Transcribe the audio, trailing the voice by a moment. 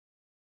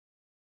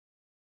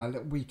A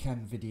little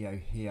weekend video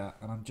here,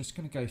 and I'm just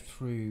going to go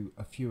through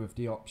a few of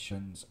the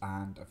options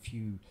and a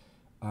few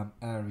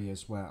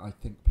areas where I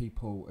think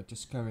people are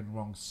just going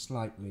wrong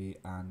slightly,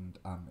 and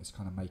it's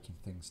kind of making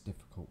things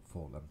difficult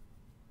for them.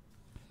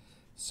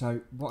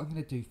 So what I'm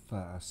going to do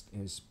first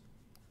is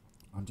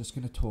I'm just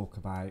going to talk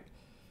about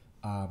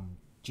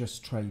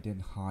just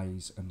trading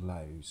highs and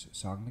lows.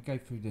 So I'm going to go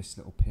through this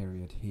little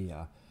period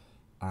here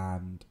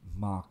and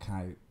mark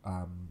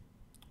out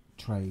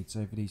trades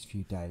over these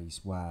few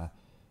days where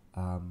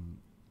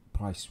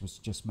price was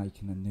just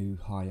making a new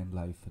high and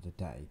low for the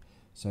day.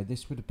 So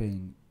this would have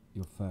been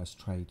your first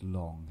trade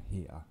long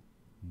here,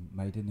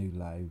 made a new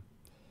low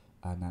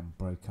and then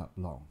broke up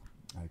long.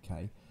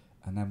 Okay,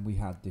 and then we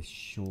had this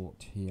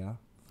short here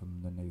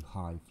from the new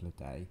high for the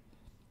day,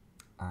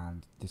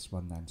 and this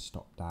one then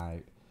stopped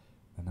out,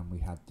 and then we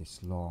had this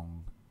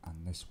long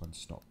and this one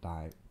stopped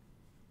out,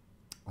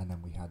 and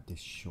then we had this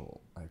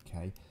short.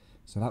 Okay,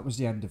 so that was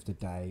the end of the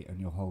day,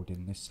 and you're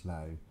holding this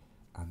low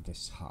and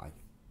this high.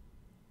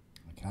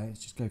 Okay,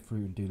 let's just go through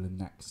and do the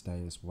next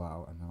day as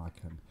well, and then I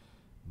can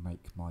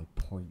make my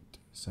point.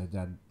 So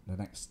then the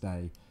next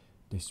day,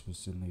 this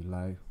was the new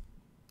low,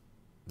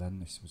 then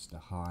this was the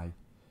high,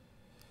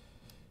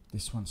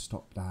 this one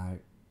stopped out,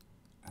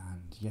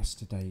 and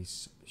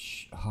yesterday's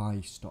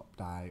high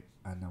stopped out,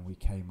 and then we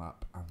came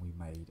up and we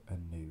made a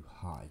new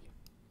high.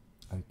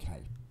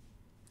 Okay,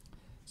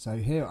 so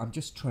here I'm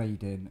just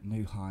trading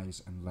new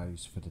highs and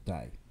lows for the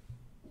day.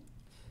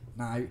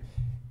 Now,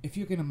 if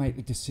you're going to make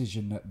the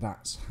decision that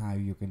that's how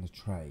you're going to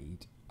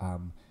trade,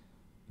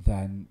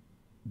 then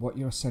what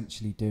you're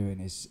essentially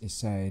doing is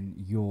saying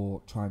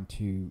you're trying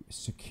to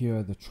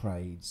secure the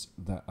trades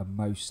that are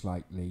most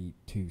likely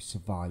to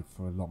survive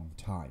for a long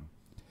time.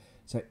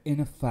 So in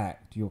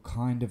effect, you're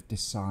kind of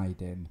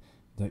deciding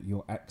that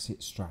your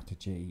exit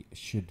strategy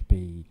should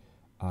be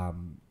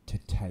to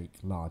take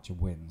larger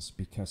wins,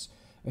 because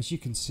as you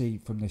can see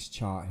from this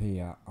chart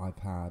here, I've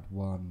had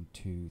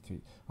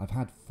I've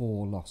had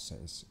 4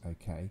 losses,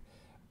 okay,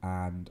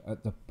 and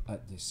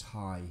at this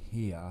high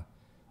here,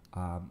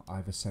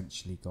 I've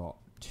essentially got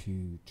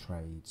 2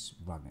 trades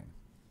running.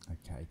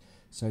 Okay,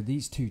 so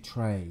these 2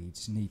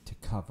 trades need to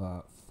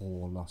cover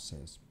 4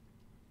 losses.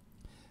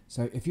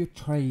 So if you're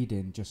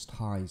trading just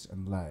highs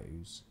and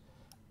lows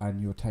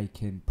and you're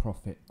taking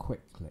profit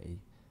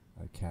quickly,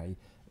 okay,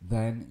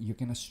 then you're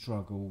going to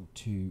struggle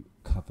to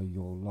cover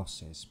your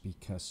losses,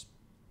 because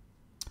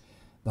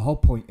the whole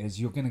point is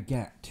you're going to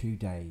get 2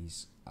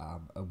 days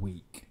a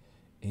week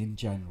in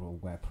general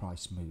where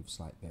price moves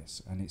like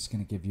this, and it's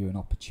going to give you an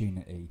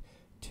opportunity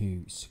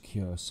to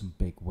secure some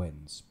big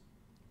wins.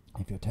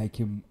 If you're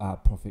taking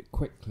profit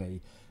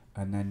quickly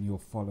and then you're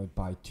followed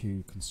by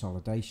 2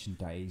 consolidation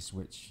days,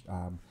 which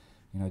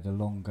the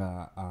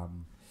longer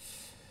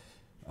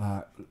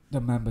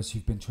the members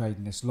who've been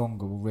trading this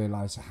longer will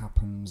realise it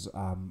happens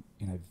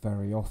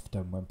very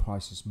often. When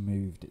price has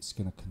moved, it's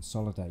going to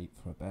consolidate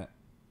for a bit.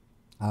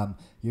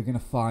 You're going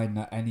to find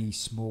that any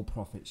small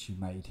profits you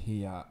made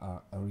here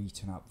are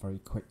eaten up very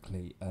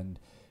quickly, and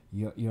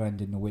you're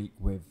ending the week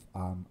with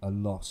a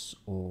loss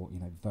or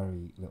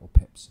very little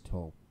pips at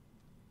all.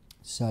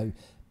 So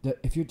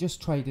if you're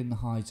just trading the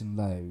highs and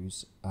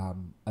lows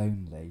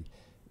only,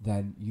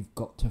 then you've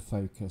got to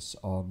focus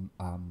on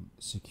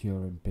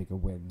securing bigger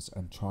wins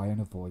and try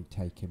and avoid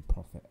taking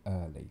profit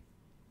early.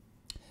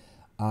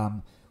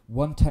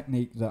 One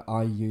technique that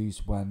I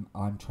use when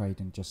I'm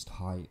trading just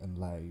high and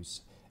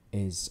lows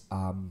is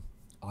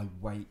I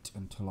wait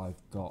until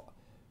I've got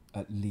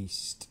at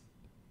least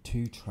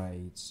 2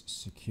 trades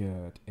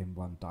secured in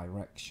one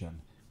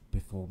direction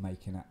before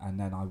making it, and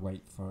then I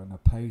wait for an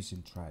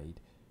opposing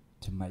trade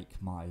to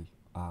make my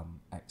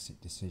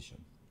exit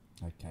decision.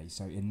 Okay,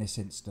 so in this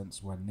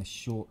instance, when this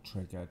short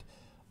triggered,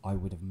 I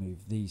would have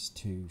moved these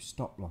 2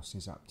 stop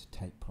losses up to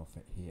take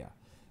profit here.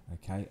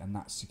 Okay, and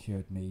that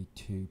secured me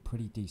 2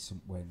 pretty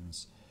decent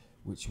wins,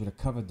 which would have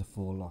covered the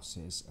 4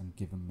 losses and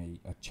given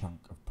me a chunk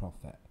of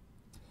profit.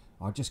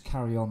 I'll just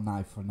carry on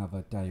now for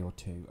another day or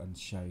 2 and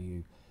show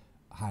you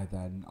how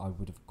then I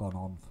would have gone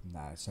on from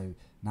there. So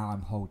now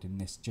I'm holding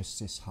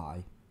this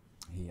high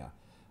here.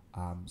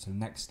 So the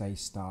next day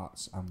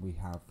starts and we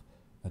have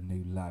a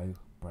new low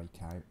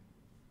breakout.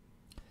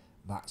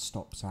 That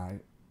stops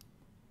out,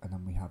 and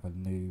then we have a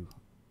new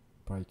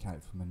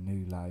breakout from a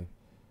new low.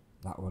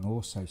 That one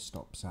also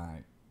stops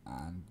out,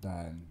 and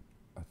then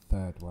a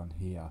third one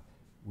here,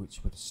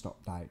 which would have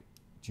stopped out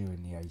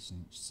during the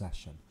Asian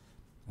session.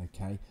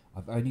 Okay,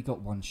 I've only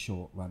got 1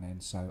 short running,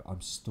 so I'm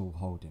still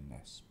holding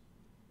this.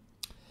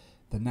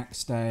 The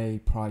next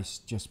day, price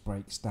just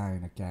breaks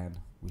down again.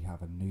 We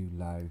have a new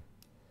low.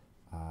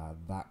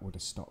 That would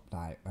have stopped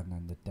out, and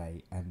then the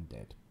day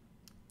ended.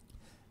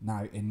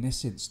 Now, in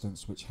this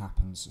instance, which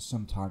happens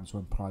sometimes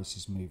when price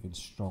is moving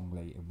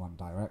strongly in one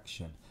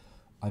direction,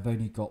 I've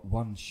only got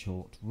 1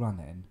 short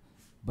running,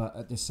 but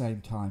at the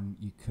same time,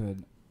 you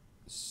could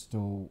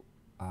still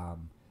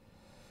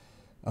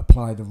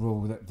apply the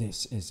rule that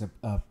this is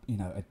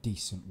a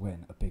decent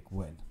win, a big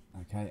win.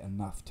 Okay,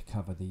 enough to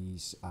cover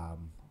these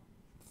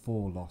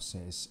 4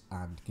 losses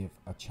and give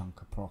a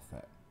chunk of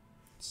profit.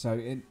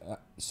 So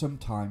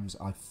sometimes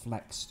I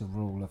flex the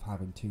rule of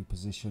having 2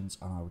 positions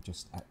and I will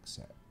just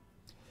exit.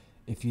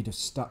 If you'd have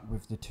stuck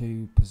with the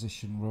 2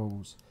 position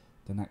rules,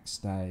 the next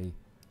day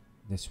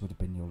this would have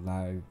been your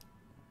low,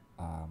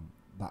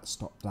 that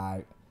stopped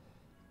out,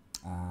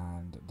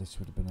 and this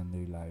would have been a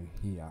new low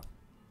here,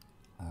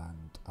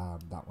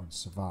 and that one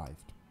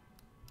survived.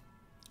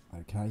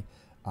 Okay,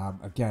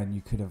 again, you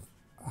could have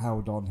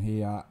held on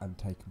here and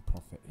taken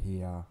profit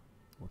here,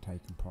 or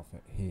taken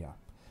profit here.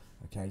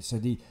 Okay, so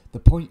the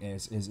point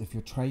is if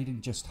you're trading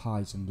just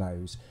highs and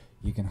lows,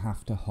 you're going to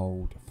have to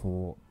hold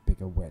for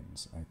bigger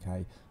wins.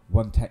 Okay,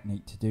 one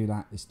technique to do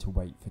that is to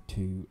wait for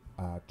 2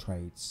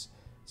 trades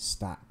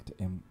stacked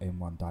in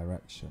one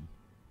direction.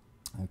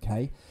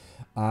 Okay,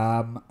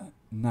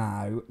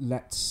 now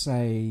let's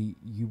say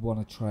you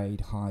want to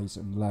trade highs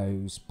and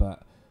lows,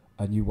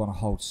 and you want to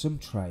hold some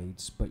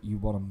trades, but you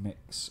want a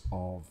mix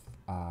of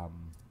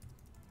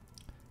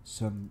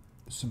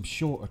some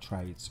shorter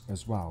trades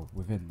as well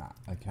within that.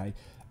 Okay,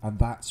 and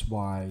that's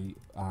why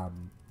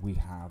we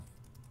have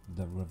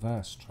the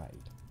reverse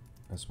trade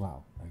as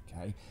well.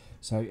 Okay,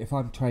 so if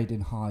I'm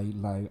trading high,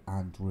 low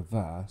and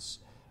reverse,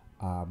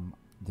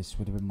 this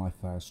would have been my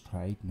first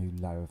trade, new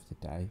low of the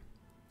day.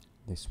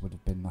 This would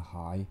have been the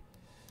high.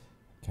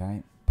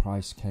 Okay,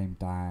 price came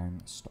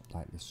down, stopped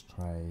like this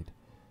trade.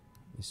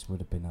 This would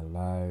have been a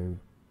low,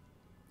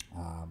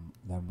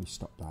 then we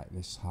stopped like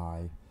this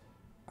high,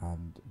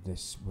 and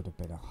this would have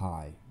been a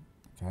high.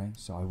 Okay,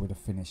 so I would have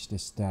finished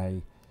this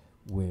day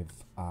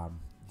with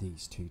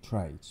these 2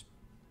 trades.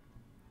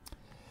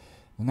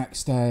 The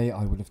next day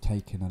I would have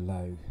taken a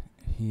low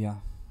here,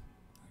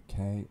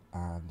 okay,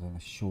 and then a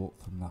short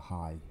from the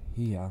high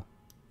here,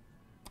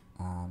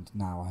 and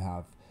now I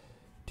have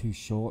 2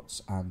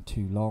 shorts and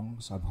 2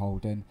 longs I'm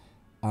holding,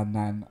 and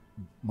then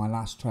my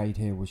last trade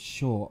here was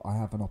short. I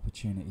have an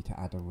opportunity to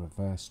add a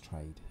reverse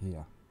trade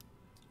here.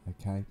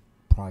 Okay,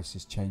 price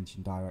is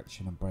changing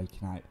direction and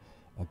breaking out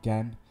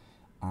again,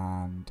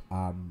 and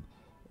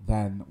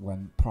then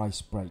when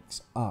price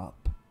breaks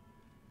up,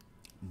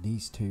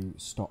 these 2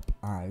 stop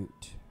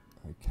out.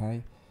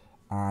 Okay,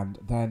 and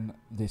then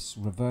this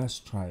reverse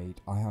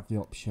trade, I have the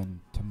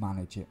option to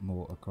manage it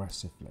more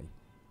aggressively.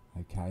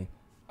 Okay,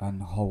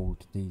 and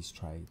hold these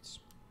trades.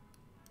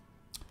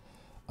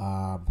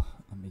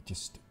 Let me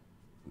just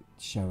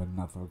show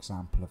another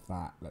example of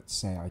that. Let's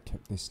say I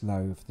took this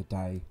low of the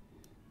day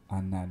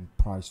and then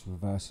price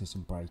reverses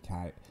and break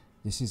out.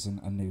 This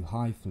isn't a new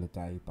high for the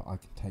day, but I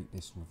can take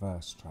this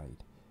reverse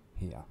trade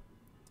here.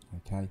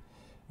 Okay,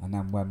 and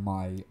then when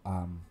my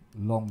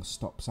long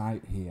stops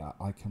out here,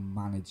 I can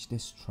manage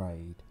this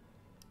trade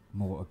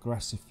more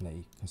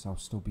aggressively because I'll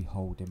still be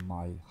holding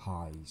my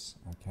highs.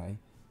 Okay,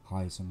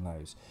 highs and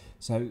lows.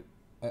 So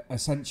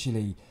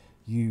essentially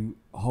you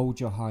hold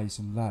your highs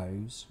and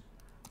lows,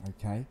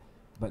 okay,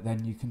 but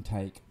then you can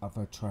take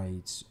other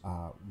trades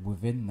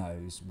within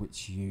those,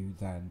 which you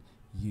then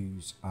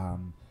use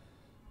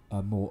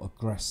a more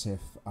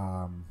aggressive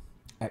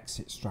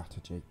exit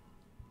strategy,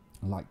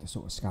 like the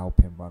sort of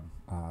scalping one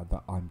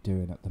that I'm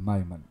doing at the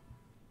moment.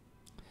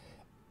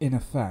 In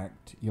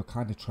effect, you're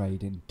kind of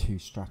trading 2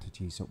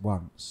 strategies at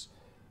once.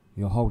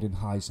 You're holding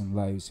highs and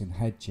lows in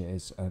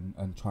hedges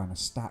and trying to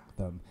stack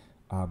them,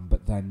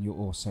 but then you're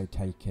also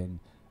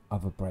taking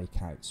other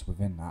breakouts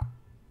within that.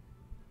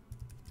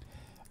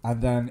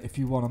 And then if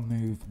you want to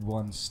move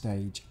one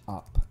stage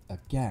up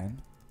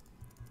again,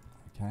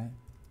 okay,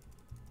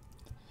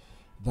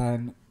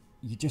 then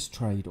you just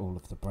trade all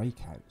of the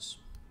breakouts.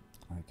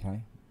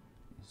 Okay,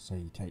 so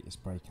you take this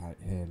breakout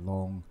here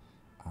long,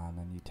 and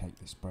then you take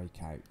this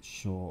breakout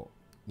short.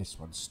 This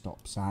one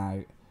stops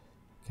out.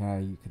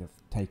 Okay, you could have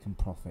taken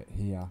profit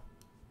here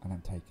and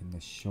then taken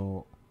this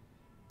short,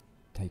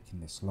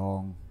 taking this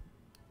long.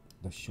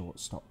 The short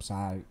stops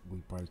out, we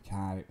break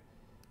out,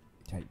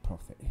 take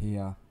profit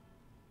here.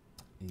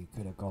 You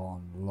could have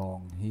gone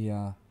long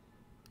here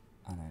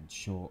and then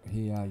short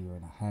here. You're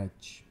in a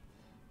hedge.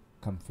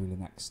 Come through the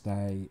next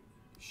day,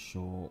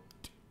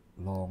 short,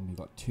 long. You've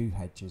got 2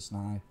 hedges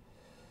now.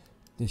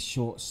 This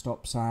short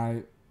stops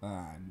out,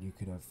 and you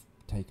could have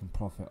taken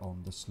profit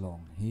on this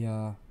long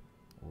here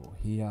or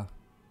here,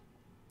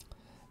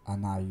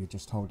 and now you're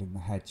just holding the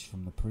hedge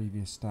from the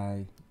previous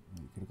day.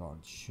 You could have gone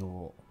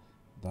short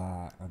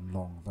there and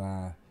long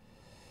there.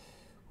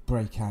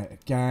 Break out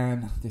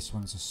again. This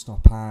one's a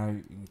stop out.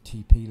 You can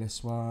TP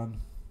this one.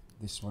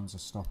 This one's a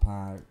stop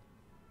out.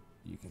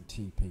 You can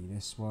TP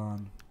this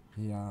one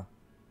here.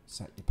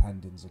 Set your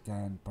pendings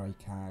again.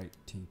 Break out,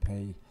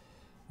 TP.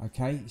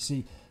 Okay, you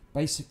see,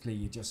 basically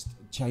you're just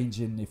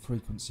changing the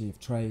frequency of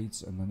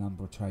trades and the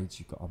number of trades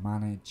you've got to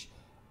manage,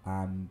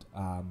 and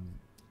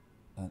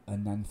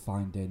then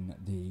finding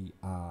the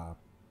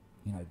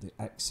the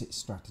exit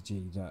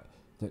strategy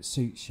that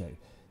suits you.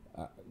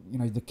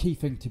 The key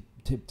thing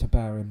to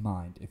bear in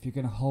mind, if you're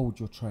going to hold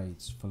your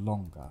trades for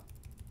longer,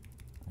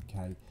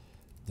 okay,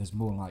 there's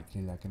more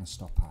likely they're going to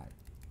stop out.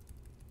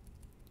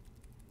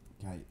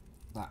 Okay,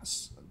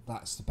 that's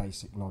the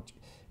basic logic.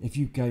 If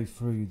you go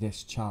through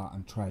this chart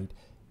and trade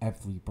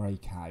every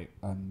breakout,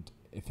 and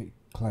if it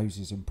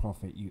closes in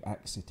profit you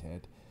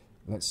exited,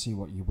 let's see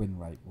what your win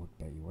rate would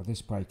be. Well,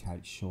 this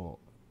breakout short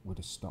would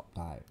have stopped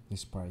out,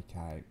 this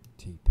breakout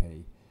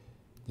TP,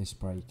 this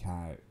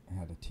breakout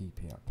had a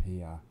TP up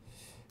here,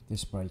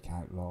 this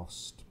breakout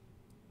lost,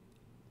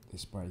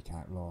 this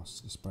breakout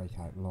lost, this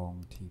breakout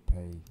long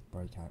TP,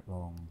 breakout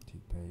long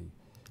TP,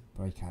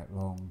 breakout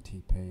long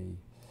TP,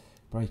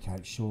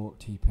 breakout short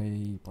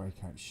TP,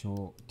 breakout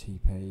short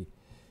TP.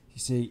 You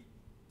see,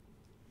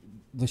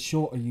 the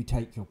shorter you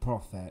take your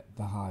profit,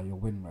 the higher your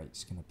win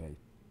rate's going to be.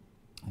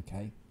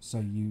 Okay, so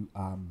you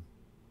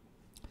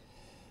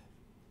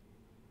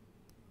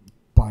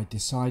by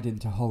deciding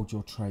to hold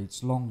your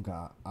trades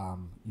longer,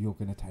 you're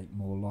going to take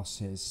more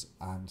losses,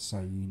 and so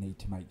you need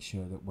to make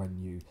sure that when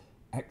you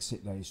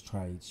exit those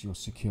trades, you're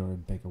securing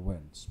bigger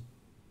wins.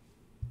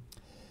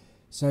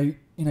 So,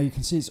 you know, you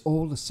can see it's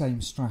all the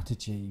same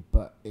strategy,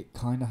 but it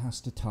kind of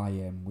has to tie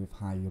in with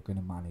how you're going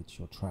to manage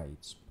your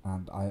trades.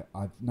 And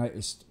I've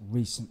noticed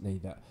recently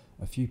that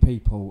a few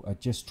people are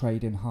just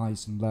trading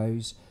highs and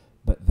lows,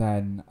 but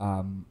then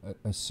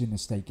as soon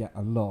as they get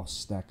a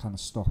loss, they're kind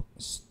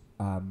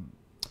of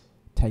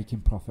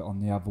taking profit on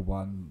the other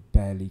one,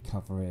 barely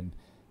covering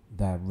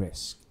their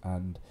risk.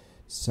 And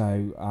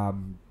so,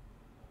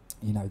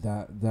 you know,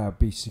 they'll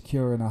be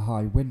securing a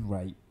high win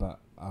rate,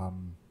 but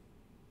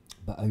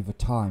over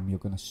time you're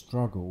going to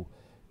struggle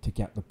to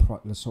get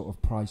the sort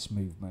of price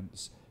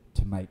movements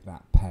to make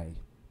that pay.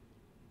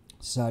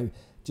 So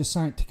just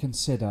something to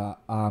consider.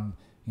 You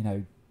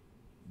know,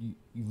 you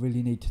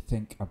really need to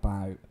think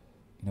about,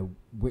 you know,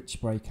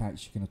 which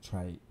breakouts you're going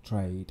to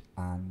trade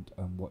and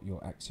what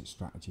your exit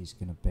strategy is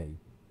going to be.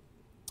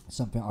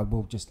 Something I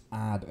will just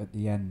add at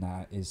the end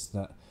there is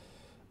that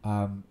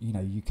you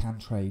know, you can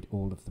trade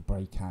all of the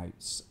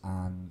breakouts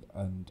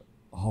and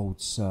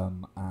hold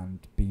some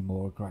and be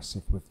more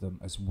aggressive with them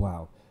as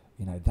well.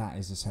 You know, that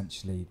is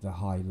essentially the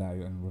high, low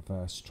and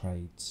reverse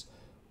trades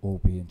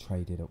all being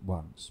traded at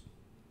once.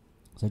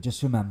 So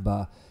just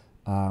remember,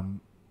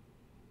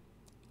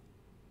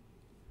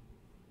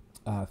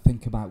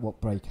 think about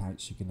what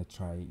breakouts you're going to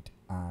trade,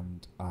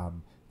 and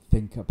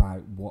think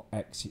about what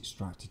exit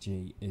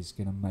strategy is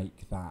going to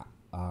make that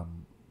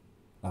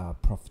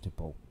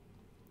profitable.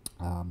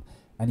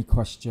 Any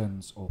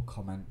questions or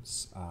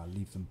comments,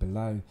 leave them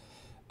below,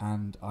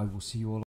 and I will see you all